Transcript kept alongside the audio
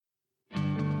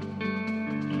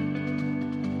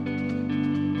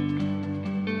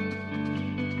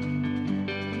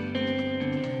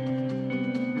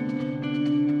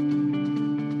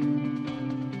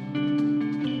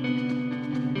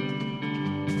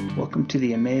Welcome to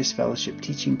the Emmaus Fellowship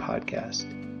Teaching Podcast.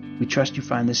 We trust you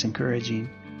find this encouraging.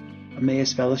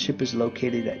 Emmaus Fellowship is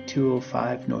located at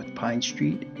 205 North Pine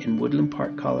Street in Woodland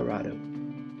Park, Colorado.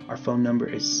 Our phone number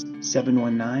is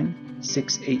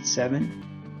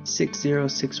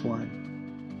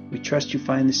 719-687-6061. We trust you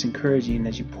find this encouraging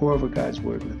as you pour over God's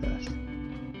Word with us.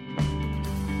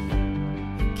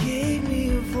 Gave me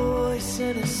a voice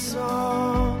and a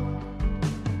song,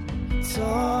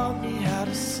 taught me how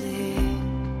to sing.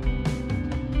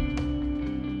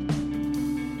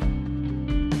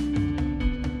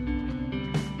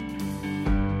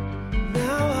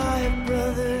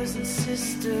 Brothers and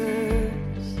sisters,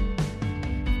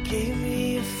 gave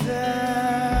me a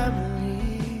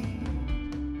family.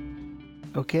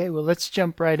 Okay, well, let's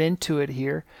jump right into it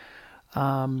here.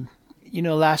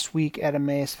 Last week at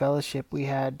Emmaus Fellowship, we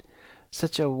had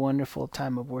such a wonderful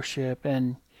time of worship,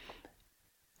 and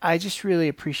I just really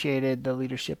appreciated the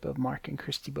leadership of Mark and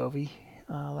Christy Bovey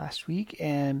last week.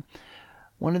 And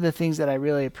one of the things that I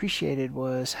really appreciated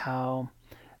was how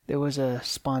there was a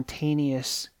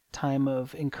spontaneous time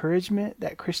of encouragement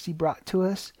that Christy brought to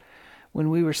us when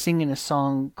we were singing a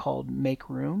song called Make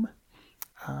Room.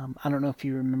 I don't know if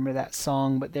you remember that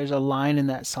song, but there's a line in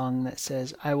that song that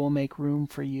says, I will make room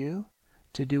for you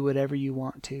to do whatever you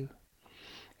want to.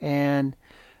 And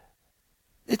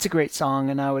it's a great song,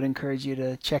 and I would encourage you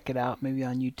to check it out maybe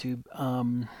on YouTube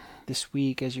this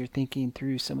week as you're thinking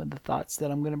through some of the thoughts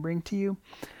that I'm going to bring to you.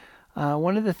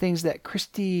 One of the things that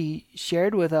Christy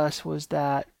shared with us was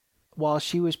that while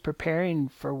she was preparing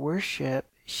for worship,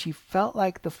 she felt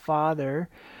like the Father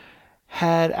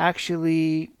had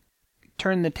actually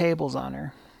turned the tables on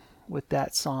her with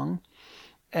that song,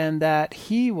 and that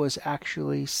He was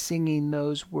actually singing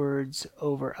those words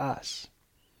over us.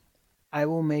 I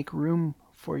will make room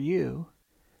for you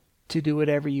to do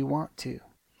whatever you want to.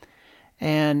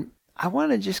 And I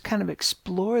want to just kind of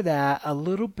explore that a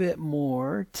little bit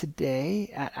more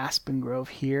today at Aspen Grove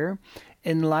here,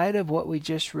 in light of what we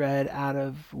just read out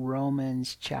of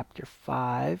Romans chapter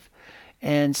 5,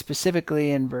 and specifically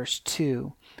in verse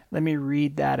 2. Let me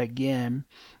read that again,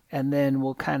 and then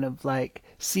we'll kind of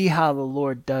see how the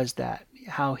Lord does that,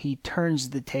 how He turns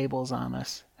the tables on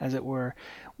us, as it were.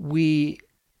 We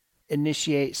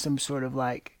initiate some sort of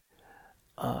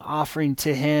offering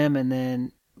to Him, and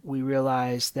then we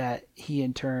realize that He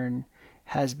in turn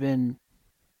has been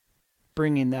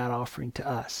bringing that offering to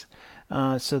us.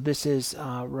 So this is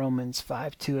Romans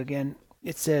 5:2 again.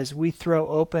 It says, we throw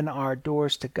open our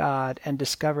doors to God and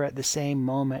discover at the same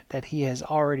moment that He has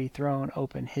already thrown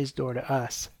open His door to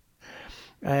us.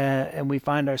 And we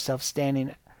find ourselves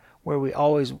standing where we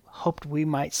always hoped we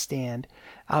might stand,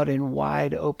 out in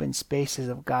wide open spaces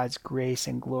of God's grace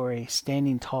and glory,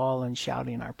 standing tall and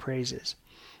shouting our praises.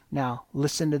 Now,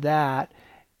 listen to that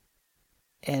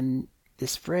and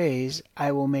this phrase,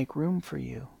 I will make room for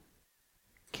you.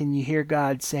 Can you hear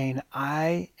God saying,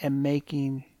 I am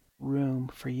making room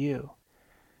for you?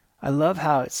 I love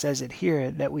how it says it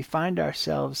here, that we find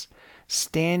ourselves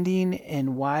standing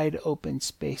in wide open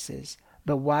spaces,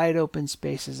 the wide open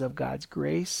spaces of God's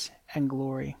grace and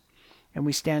glory. And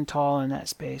we stand tall in that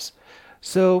space.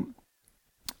 So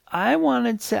I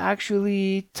wanted to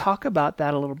actually talk about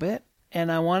that a little bit.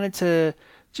 And I wanted to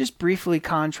just briefly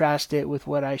contrast it with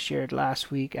what I shared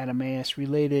last week at Emmaus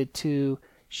related to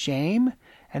shame,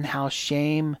 and how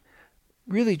shame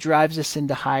really drives us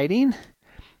into hiding.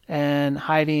 And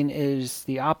hiding is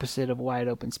the opposite of wide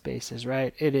open spaces,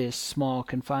 right? It is small,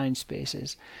 confined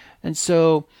spaces. And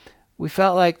so we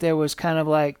felt like there was kind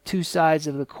of two sides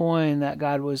of the coin, that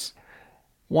God was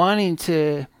wanting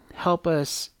to help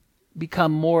us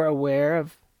become more aware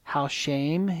of how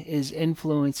shame is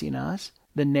influencing us,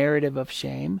 the narrative of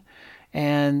shame,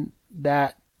 and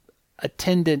that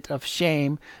attendant of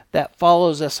shame that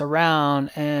follows us around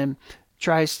and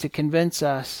tries to convince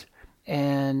us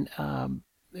and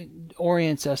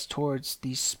orients us towards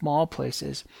these small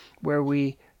places where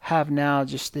we have now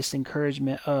just this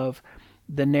encouragement of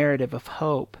the narrative of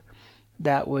hope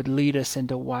that would lead us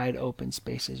into wide open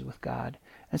spaces with God.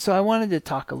 And so I wanted to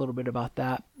talk a little bit about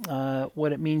that,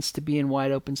 what it means to be in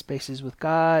wide open spaces with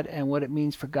God, and what it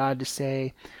means for God to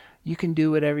say, you can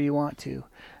do whatever you want to.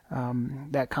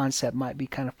 That concept might be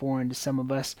kind of foreign to some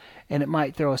of us, and it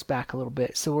might throw us back a little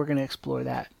bit. So we're going to explore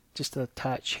that just a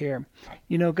touch here.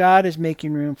 God is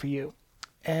making room for you,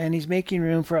 and He's making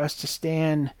room for us to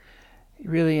stand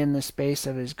really in the space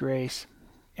of His grace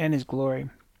and His glory.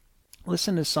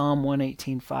 Listen to Psalm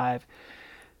 118:5.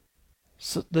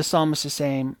 So the psalmist is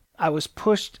saying, I was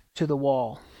pushed to the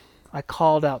wall. I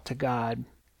called out to God,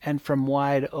 and from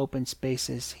wide open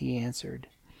spaces He answered.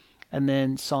 And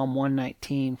then Psalm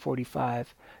 119:45.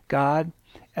 God,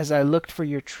 as I looked for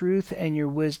your truth and your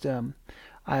wisdom,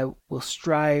 I will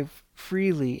strive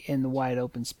freely in the wide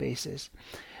open spaces.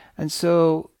 And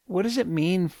so what does it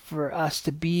mean for us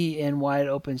to be in wide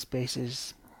open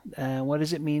spaces? What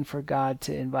does it mean for God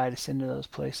to invite us into those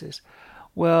places?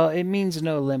 Well, it means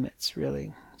no limits,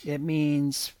 really. It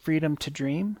means freedom to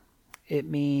dream. It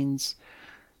means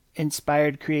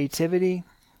inspired creativity,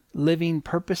 living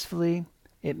purposefully.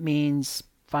 It means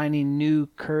finding new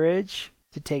courage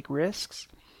to take risks.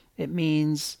 It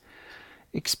means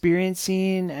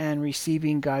experiencing and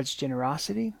receiving God's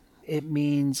generosity. It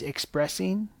means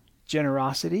expressing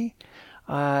generosity.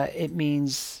 It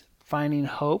means finding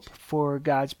hope for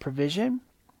God's provision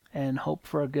and hope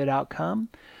for a good outcome.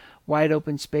 Wide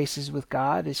open spaces with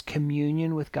God is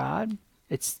communion with God.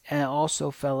 It's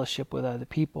also fellowship with other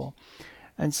people.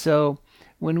 And so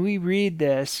when we read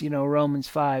this, Romans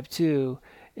 5:2,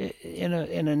 in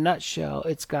a nutshell,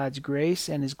 it's God's grace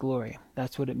and his glory.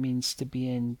 That's what it means to be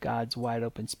in God's wide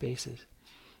open spaces.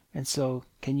 And so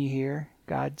can you hear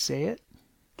God say it?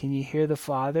 Can you hear the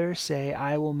Father say,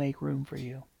 I will make room for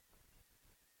you?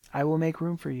 I will make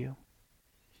room for you.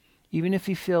 Even if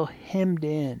you feel hemmed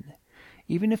in,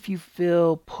 even if you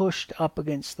feel pushed up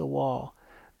against the wall,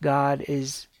 God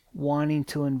is wanting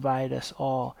to invite us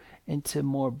all into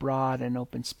more broad and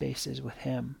open spaces with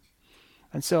him.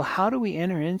 And so how do we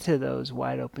enter into those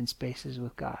wide open spaces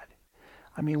with God?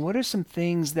 I mean, what are some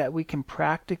things that we can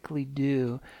practically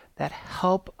do that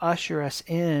help usher us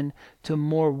in to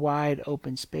more wide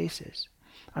open spaces?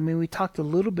 I mean, we talked a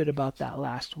little bit about that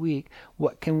last week.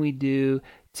 What can we do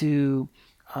to,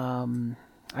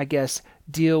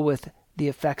 deal with the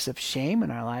effects of shame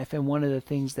in our life? And one of the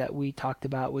things that we talked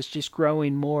about was just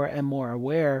growing more and more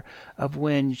aware of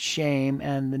when shame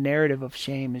and the narrative of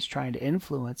shame is trying to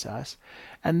influence us.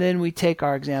 And then we take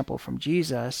our example from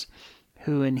Jesus,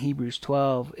 who in Hebrews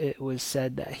 12, it was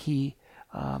said that he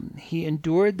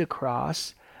endured the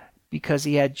cross because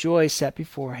he had joy set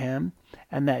before him,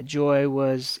 and that joy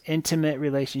was intimate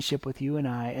relationship with you and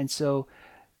I. And so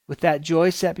with that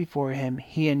joy set before him,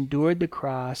 he endured the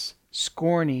cross,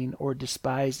 scorning or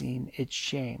despising its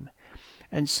shame.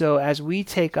 And so as we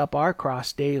take up our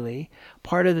cross daily,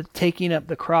 part of the taking up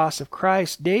the cross of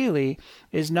Christ daily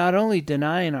is not only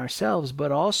denying ourselves,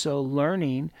 but also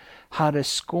learning how to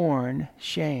scorn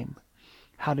shame,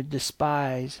 how to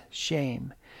despise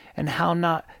shame, and how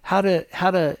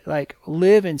to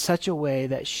live in such a way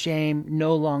that shame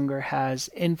no longer has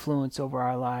influence over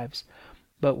our lives,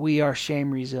 but we are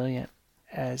shame resilient,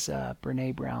 as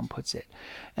Brene Brown puts it.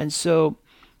 And so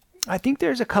I think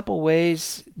there's a couple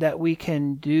ways that we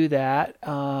can do that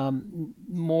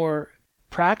more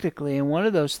practically. And one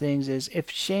of those things is if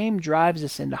shame drives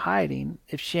us into hiding,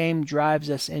 if shame drives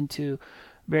us into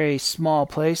very small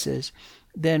places,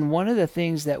 then one of the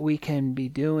things that we can be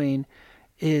doing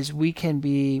is we can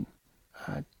be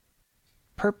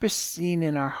purposing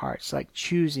in our hearts, like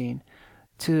choosing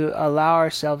to allow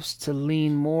ourselves to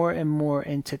lean more and more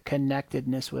into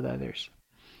connectedness with others,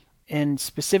 and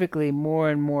specifically more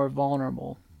and more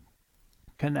vulnerable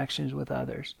connections with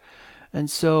others. And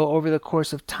so over the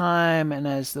course of time, and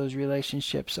as those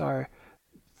relationships are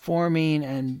forming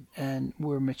and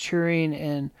we're maturing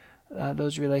in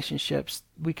those relationships,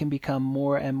 we can become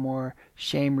more and more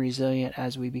shame resilient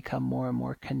as we become more and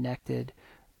more connected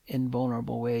in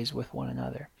vulnerable ways with one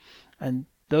another. And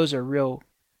those are real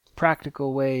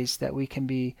practical ways that we can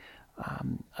be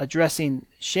addressing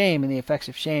shame and the effects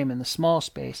of shame in the small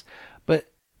space. But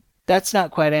that's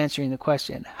not quite answering the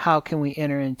question. How can we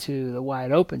enter into the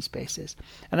wide open spaces?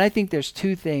 And I think there's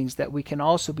two things that we can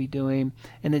also be doing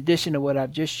in addition to what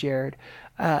I've just shared.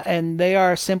 And they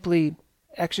are simply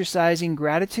exercising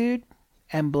gratitude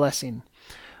and blessing.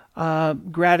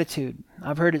 Gratitude.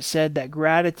 I've heard it said that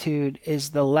gratitude is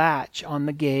the latch on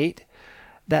the gate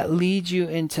that leads you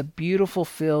into beautiful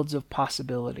fields of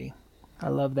possibility. I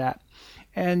love that.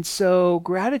 And so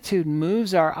gratitude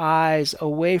moves our eyes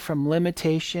away from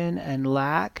limitation and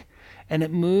lack, and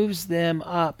it moves them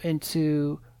up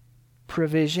into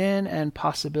provision and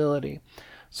possibility.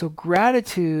 So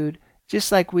gratitude,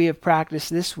 just like we have practiced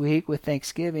this week with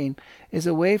Thanksgiving, is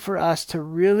a way for us to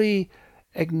really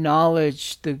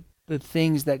acknowledge the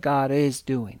things that God is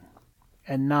doing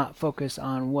and not focus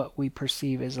on what we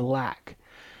perceive as lack.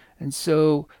 And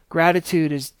so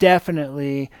gratitude is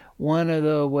definitely one of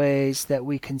the ways that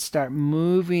we can start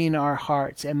moving our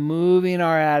hearts and moving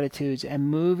our attitudes and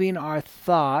moving our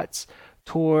thoughts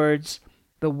towards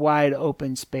the wide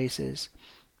open spaces.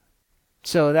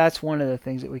 So that's one of the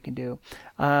things that we can do.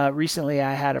 Recently,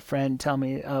 I had a friend tell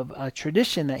me of a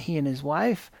tradition that he and his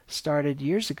wife started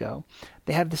years ago.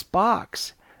 They have this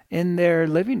box in their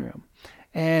living room,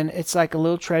 and it's like a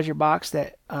little treasure box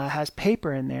that has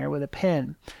paper in there with a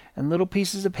pen and little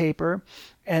pieces of paper,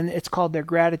 and it's called their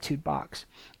gratitude box.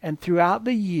 And throughout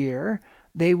the year,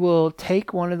 they will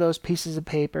take one of those pieces of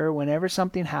paper whenever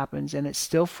something happens and it's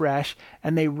still fresh,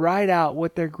 and they write out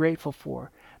what they're grateful for.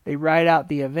 They write out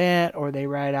the event, or they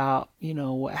write out,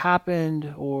 what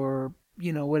happened, or,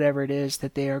 whatever it is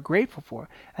that they are grateful for.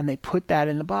 And they put that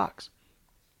in the box.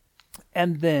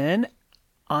 And then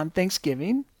on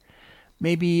Thanksgiving,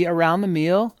 maybe around the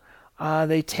meal,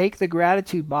 they take the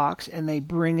gratitude box and they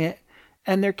bring it,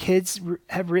 and their kids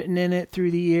have written in it through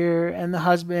the year, and the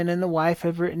husband and the wife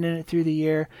have written in it through the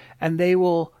year, and they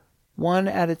will, one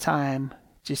at a time,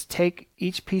 just take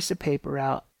each piece of paper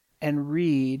out and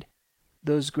read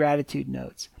those gratitude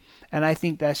notes. And I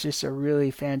think that's just a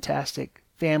really fantastic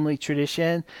family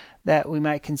tradition that we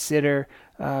might consider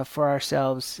for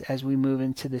ourselves as we move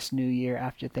into this new year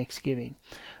after Thanksgiving.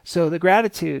 So the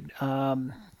gratitude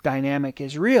dynamic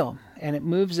is real, and it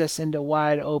moves us into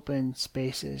wide open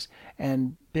spaces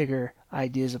and bigger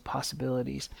ideas of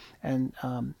possibilities. And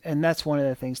that's one of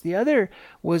the things. The other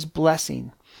was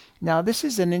blessing. Now, this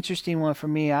is an interesting one for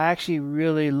me. I actually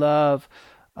really love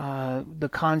the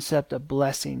concept of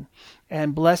blessing,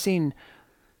 and blessing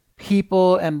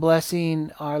people, and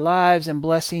blessing our lives, and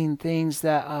blessing things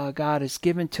that God has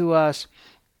given to us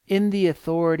in the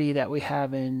authority that we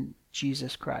have in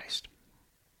Jesus Christ.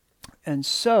 And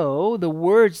so the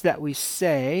words that we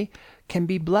say can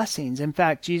be blessings. In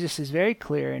fact, Jesus is very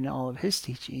clear in all of his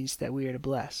teachings that we are to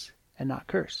bless and not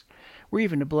curse. We're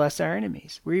even to bless our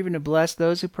enemies. We're even to bless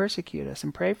those who persecute us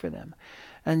and pray for them.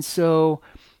 And so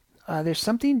there's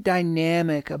something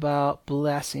dynamic about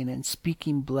blessing and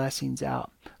speaking blessings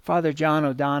out. Father John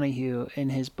O'Donohue, in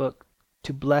his book,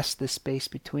 To Bless the Space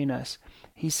Between Us,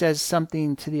 he says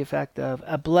something to the effect of,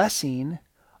 a blessing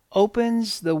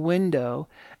opens the window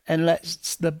and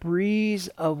lets the breeze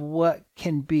of what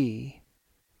can be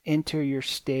enter your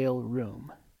stale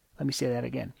room. Let me say that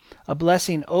again. A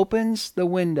blessing opens the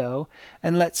window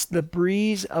and lets the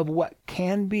breeze of what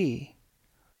can be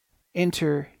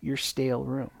enter your stale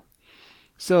room.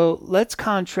 So let's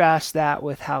contrast that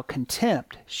with how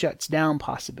contempt shuts down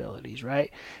possibilities, right?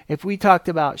 If we talked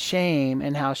about shame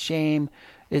and how shame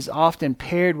is often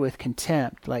paired with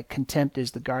contempt, like contempt is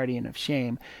the guardian of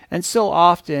shame. And so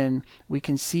often we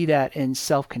can see that in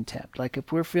self-contempt. Like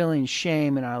if we're feeling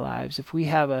shame in our lives, if we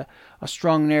have a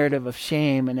strong narrative of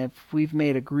shame, and if we've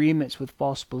made agreements with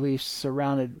false beliefs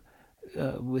surrounded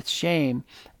with shame,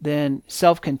 then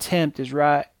self-contempt is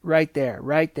right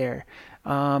there.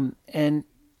 And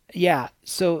yeah,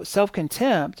 so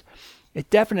self-contempt, it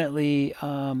definitely,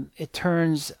 it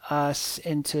turns us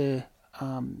into,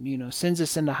 sends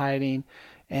us into hiding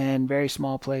and very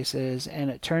small places, and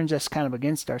it turns us kind of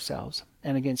against ourselves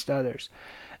and against others.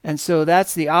 And so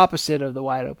that's the opposite of the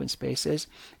wide open spaces.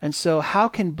 And so how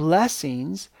can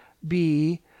blessings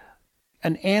be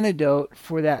an antidote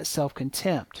for that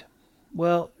self-contempt?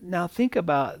 Well, now think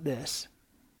about this.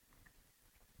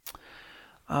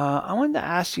 I wanted to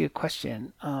ask you a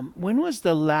question. When was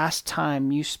the last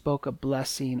time you spoke a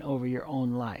blessing over your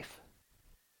own life?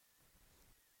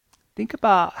 Think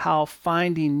about how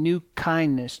finding new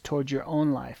kindness towards your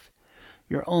own life,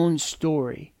 your own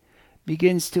story,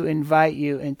 begins to invite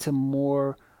you into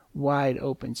more wide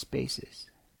open spaces.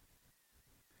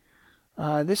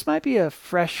 This might be a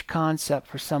fresh concept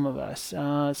for some of us.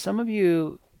 Some of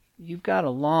you, you've got a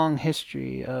long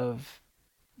history of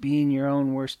being your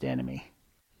own worst enemy.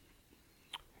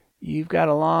 You've got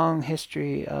a long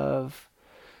history of,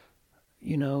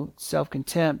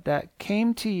 self-contempt that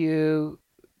came to you,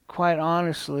 quite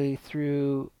honestly,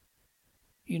 through,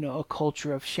 a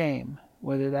culture of shame,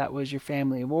 whether that was your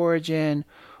family of origin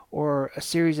or a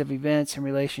series of events and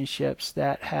relationships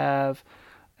that have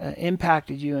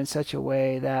impacted you in such a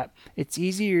way that it's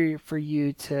easier for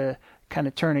you to kind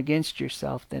of turn against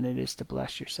yourself than it is to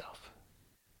bless yourself.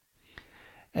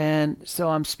 And so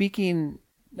I'm speaking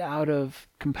out of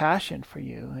compassion for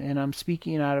you, and I'm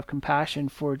speaking out of compassion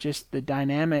for just the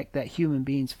dynamic that human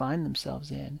beings find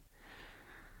themselves in,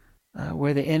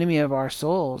 where the enemy of our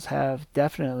souls has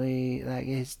definitely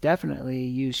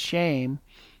used shame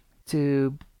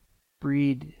to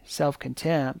breed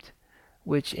self-contempt,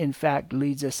 which in fact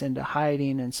leads us into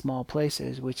hiding in small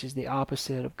places, which is the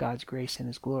opposite of God's grace and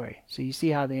his glory. So you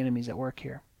see how the enemy's at work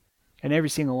here, and every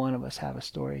single one of us have a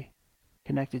story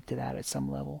connected to that at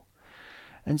some level.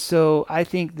 And so I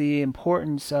think the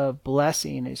importance of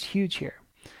blessing is huge here.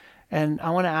 And I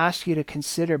want to ask you to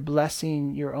consider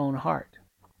blessing your own heart,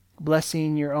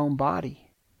 blessing your own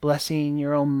body, blessing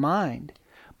your own mind,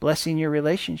 blessing your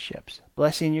relationships,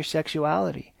 blessing your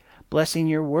sexuality, blessing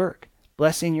your work,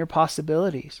 blessing your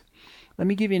possibilities. Let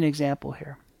me give you an example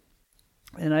here.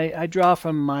 And I draw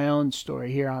from my own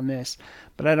story here on this,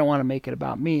 but I don't want to make it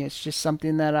about me. It's just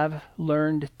something that I've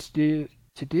learned to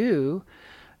do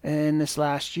in this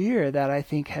last year that I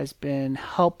think has been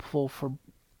helpful for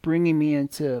bringing me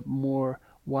into more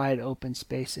wide open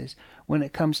spaces when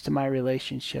it comes to my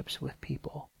relationships with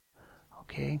people.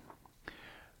 Okay?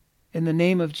 In the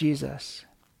name of Jesus,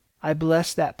 I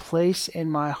bless that place in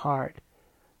my heart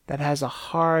that has a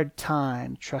hard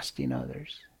time trusting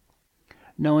others,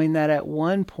 knowing that at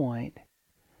one point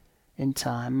in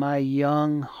time, my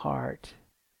young heart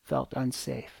felt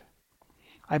unsafe.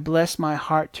 I bless my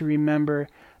heart to remember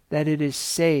that it is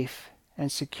safe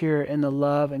and secure in the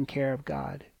love and care of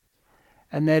God,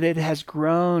 and that it has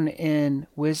grown in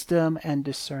wisdom and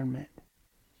discernment.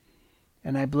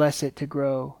 And I bless it to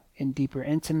grow in deeper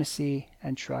intimacy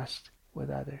and trust with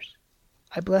others.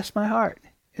 I bless my heart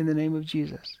in the name of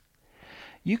Jesus.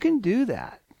 You can do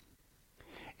that.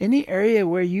 Any area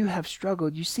where you have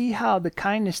struggled, you see how the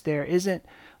kindness there isn't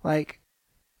like,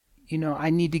 I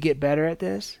need to get better at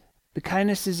this. The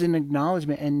kindness is an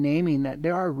acknowledgement and naming that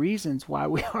there are reasons why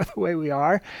we are the way we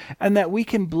are, and that we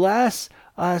can bless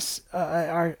us,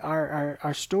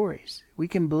 our stories. We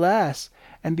can bless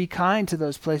and be kind to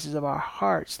those places of our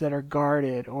hearts that are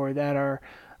guarded, or that are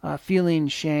feeling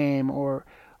shame, or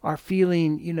are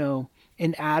feeling,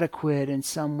 inadequate in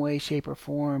some way, shape, or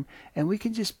form. And we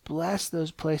can just bless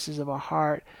those places of our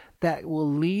heart that will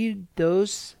lead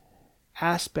those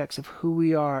aspects of who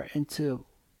we are into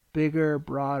bigger,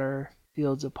 broader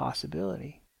fields of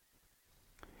possibility.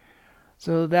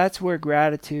 So that's where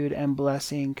gratitude and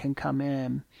blessing can come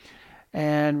in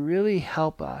and really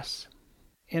help us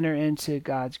enter into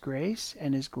God's grace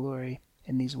and His glory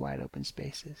in these wide open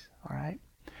spaces. All right?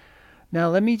 Now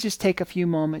let me just take a few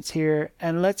moments here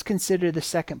and let's consider the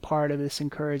second part of this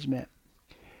encouragement.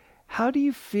 How do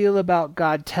you feel about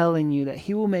God telling you that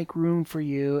He will make room for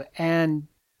you and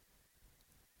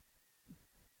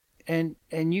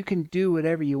you can do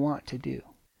whatever you want to do?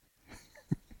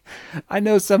 I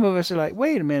know some of us are like,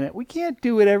 wait a minute, we can't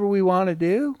do whatever we want to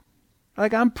do.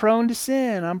 Like, I'm prone to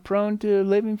sin. I'm prone to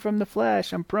living from the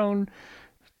flesh. I'm prone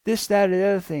this, that, or the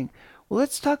other thing. Well,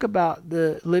 let's talk about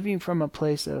the living from a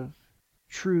place of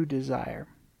true desire.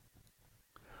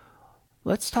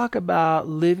 Let's talk about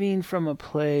living from a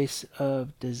place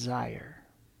of desire.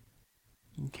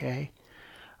 Okay?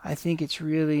 I think it's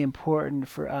really important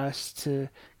for us to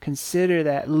consider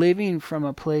that living from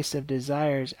a place of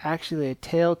desire is actually a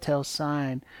telltale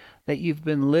sign that you've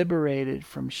been liberated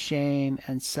from shame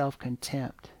and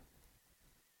self-contempt.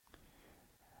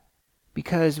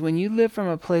 Because when you live from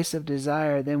a place of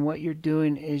desire, then what you're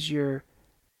doing is you're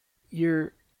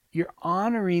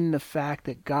honoring the fact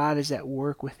that God is at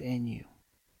work within you.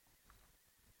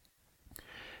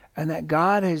 And that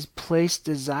God has placed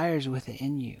desires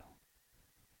within you.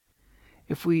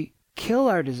 If we kill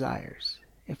our desires,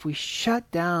 if we shut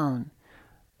down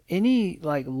any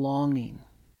longing,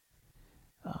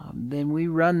 then we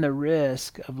run the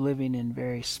risk of living in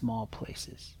very small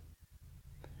places.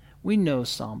 We know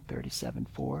Psalm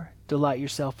 37:4. Delight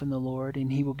yourself in the Lord,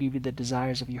 and He will give you the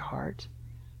desires of your heart.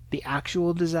 The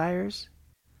actual desires,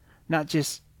 not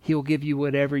just He will give you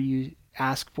whatever you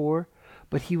ask for,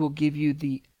 but He will give you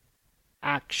the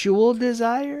actual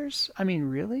desires. I mean,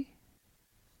 really?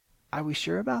 Are we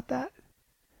sure about that?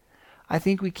 I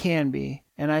think we can be,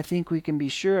 and I think we can be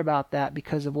sure about that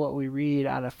because of what we read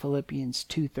out of Philippians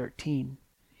 2:13.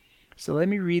 So let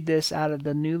me read this out of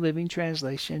the New Living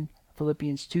Translation,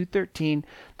 Philippians 2:13,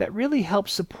 that really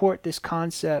helps support this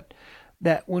concept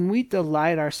that when we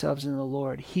delight ourselves in the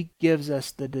Lord, He gives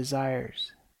us the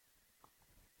desires.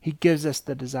 He gives us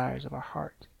the desires of our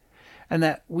heart. And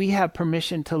that we have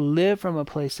permission to live from a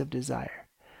place of desire.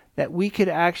 That we could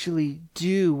actually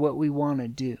do what we want to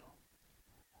do.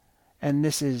 And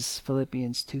this is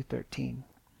Philippians 2:13.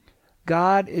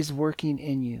 God is working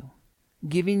in you,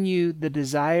 giving you the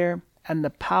desire and the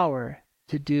power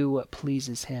to do what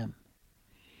pleases Him.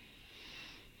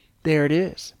 There it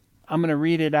is. I'm going to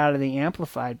read it out of the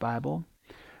Amplified Bible.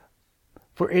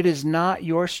 For it is not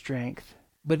your strength,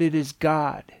 but it is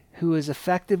God who is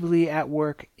effectively at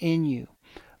work in you,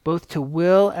 both to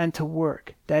will and to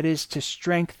work, that is, to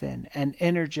strengthen and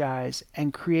energize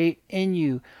and create in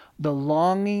you the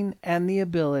longing and the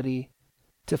ability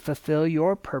to fulfill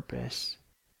your purpose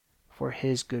for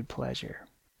His good pleasure.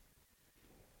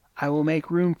 I will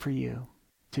make room for you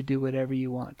to do whatever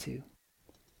you want to.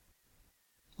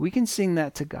 We can sing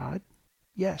that to God.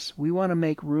 Yes, we want to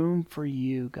make room for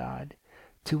you, God,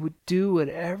 to do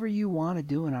whatever you want to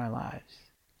do in our lives.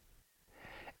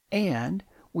 And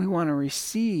we want to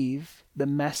receive the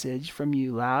message from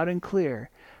you loud and clear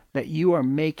that you are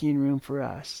making room for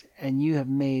us, and you have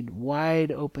made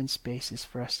wide open spaces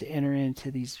for us to enter into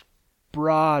these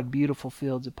broad, beautiful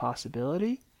fields of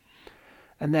possibility.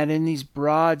 And that in these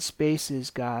broad spaces,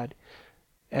 God,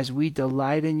 as we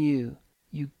delight in you,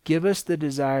 you give us the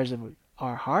desires of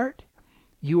our heart.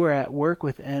 You are at work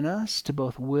within us to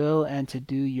both will and to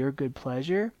do your good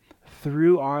pleasure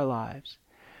through our lives.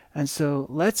 And so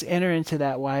let's enter into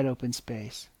that wide open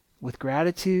space with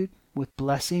gratitude, with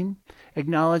blessing,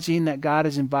 acknowledging that God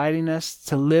is inviting us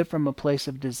to live from a place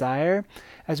of desire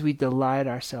as we delight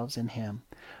ourselves in him.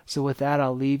 So with that,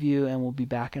 I'll leave you, and we'll be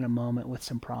back in a moment with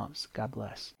some prompts. God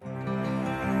bless.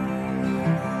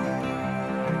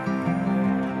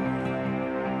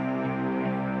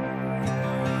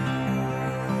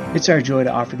 It's our joy to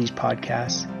offer these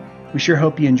podcasts. We sure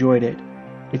hope you enjoyed it.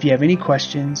 If you have any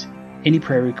questions, any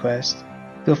prayer requests,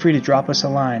 feel free to drop us a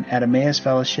line at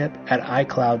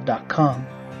emmausfellowship@icloud.com.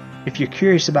 If you're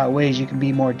curious about ways you can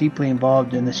be more deeply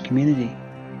involved in this community,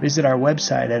 visit our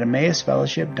website at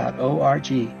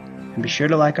emmausfellowship.org and be sure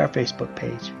to like our Facebook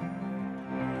page.